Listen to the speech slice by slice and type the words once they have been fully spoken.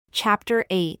Chapter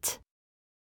 8.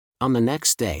 On the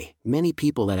next day, many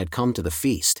people that had come to the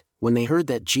feast, when they heard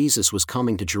that Jesus was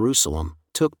coming to Jerusalem,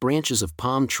 took branches of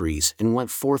palm trees and went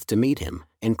forth to meet him,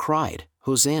 and cried,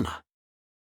 Hosanna!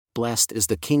 Blessed is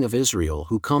the King of Israel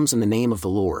who comes in the name of the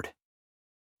Lord.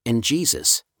 And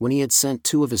Jesus, when he had sent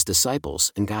 2 of his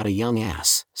disciples and got a young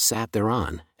ass, sat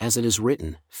thereon, as it is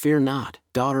written, Fear not,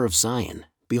 daughter of Zion,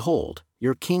 behold,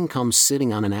 your king comes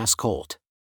sitting on an ass colt.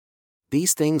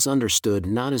 These things understood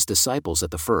not his disciples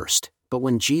at the first, but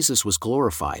when Jesus was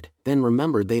glorified, then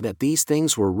remembered they that these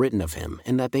things were written of him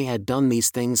and that they had done these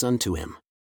things unto him.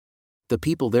 The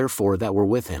people therefore that were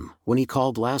with him, when he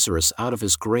called Lazarus out of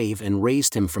his grave and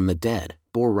raised him from the dead,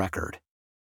 bore record.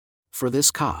 For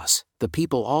this cause, the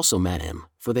people also met him,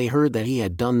 for they heard that he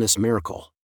had done this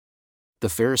miracle. The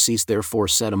Pharisees therefore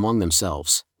said among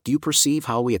themselves, Do you perceive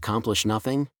how we accomplish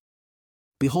nothing?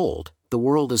 Behold, the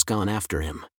world is gone after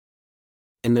him.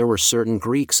 And there were certain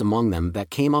Greeks among them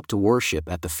that came up to worship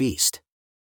at the feast.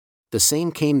 The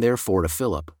same came therefore to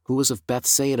Philip, who was of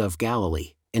Bethsaida of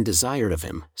Galilee, and desired of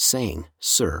him, saying,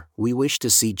 Sir, we wish to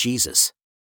see Jesus.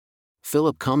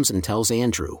 Philip comes and tells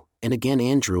Andrew, and again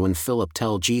Andrew and Philip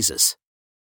tell Jesus.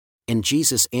 And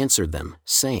Jesus answered them,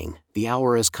 saying, The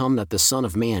hour is come that the Son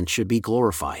of Man should be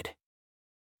glorified.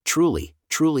 Truly,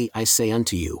 truly I say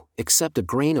unto you, except a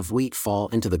grain of wheat fall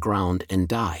into the ground and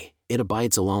die, it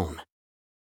abides alone.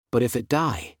 But if it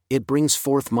die, it brings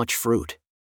forth much fruit.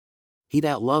 He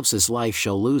that loves his life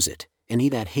shall lose it, and he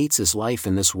that hates his life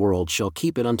in this world shall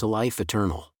keep it unto life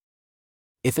eternal.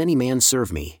 If any man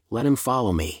serve me, let him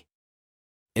follow me.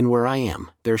 And where I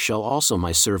am, there shall also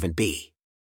my servant be.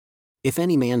 If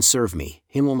any man serve me,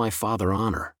 him will my Father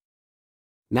honor.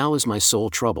 Now is my soul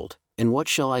troubled, and what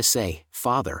shall I say?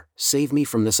 Father, save me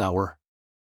from this hour?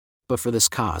 But for this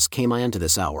cause came I unto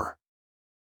this hour.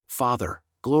 Father,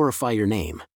 glorify your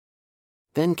name.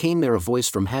 Then came there a voice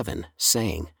from heaven,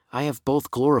 saying, I have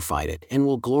both glorified it and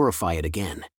will glorify it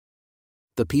again.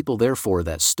 The people therefore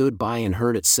that stood by and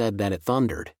heard it said that it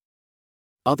thundered.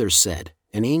 Others said,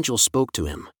 An angel spoke to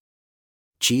him.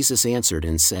 Jesus answered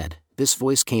and said, This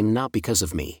voice came not because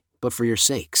of me, but for your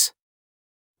sakes.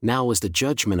 Now is the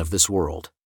judgment of this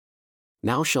world.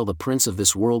 Now shall the prince of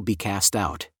this world be cast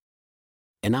out.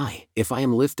 And I, if I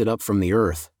am lifted up from the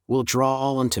earth, will draw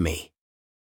all unto me.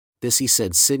 This he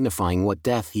said, signifying what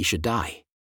death he should die.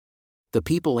 The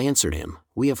people answered him,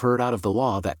 We have heard out of the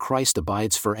law that Christ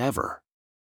abides forever.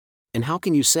 And how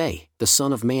can you say, The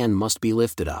Son of Man must be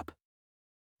lifted up?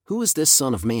 Who is this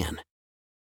Son of Man?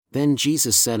 Then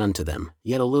Jesus said unto them,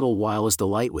 Yet a little while is the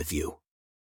light with you.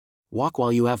 Walk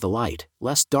while you have the light,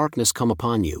 lest darkness come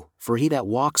upon you, for he that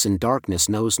walks in darkness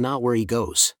knows not where he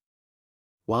goes.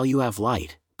 While you have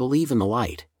light, believe in the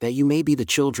light, that you may be the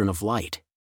children of light.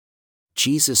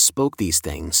 Jesus spoke these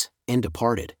things, and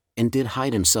departed, and did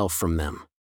hide himself from them.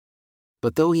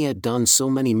 But though he had done so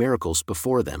many miracles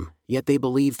before them, yet they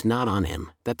believed not on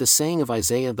him, that the saying of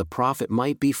Isaiah the prophet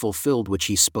might be fulfilled which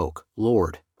he spoke,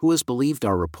 Lord, who has believed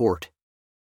our report?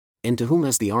 And to whom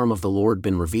has the arm of the Lord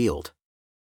been revealed?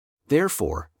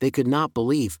 Therefore, they could not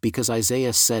believe because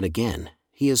Isaiah said again,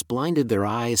 He has blinded their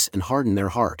eyes and hardened their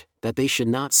heart, that they should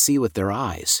not see with their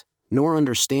eyes, nor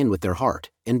understand with their heart,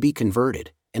 and be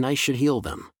converted, and I should heal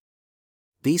them.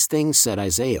 These things said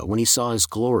Isaiah when he saw his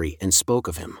glory and spoke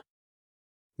of him.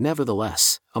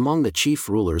 Nevertheless, among the chief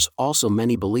rulers also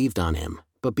many believed on him,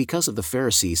 but because of the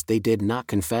Pharisees they did not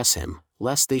confess him,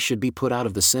 lest they should be put out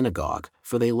of the synagogue,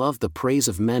 for they loved the praise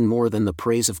of men more than the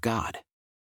praise of God.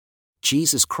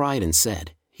 Jesus cried and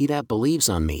said, He that believes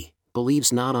on me,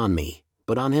 believes not on me,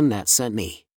 but on him that sent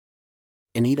me.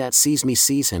 And he that sees me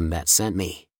sees him that sent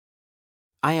me.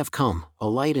 I have come, a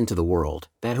light into the world,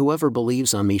 that whoever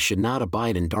believes on me should not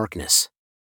abide in darkness.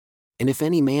 And if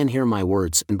any man hear my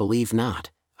words and believe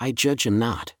not, I judge him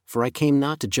not, for I came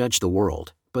not to judge the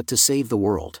world, but to save the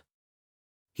world.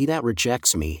 He that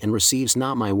rejects me and receives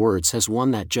not my words has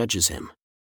one that judges him.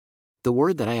 The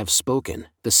word that I have spoken,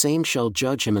 the same shall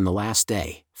judge him in the last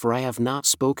day, for I have not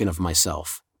spoken of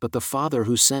myself, but the Father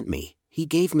who sent me, he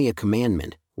gave me a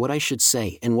commandment, what I should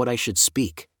say and what I should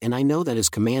speak, and I know that his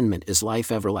commandment is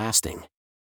life everlasting.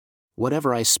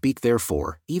 Whatever I speak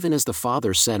therefore, even as the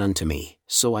Father said unto me,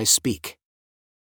 so I speak.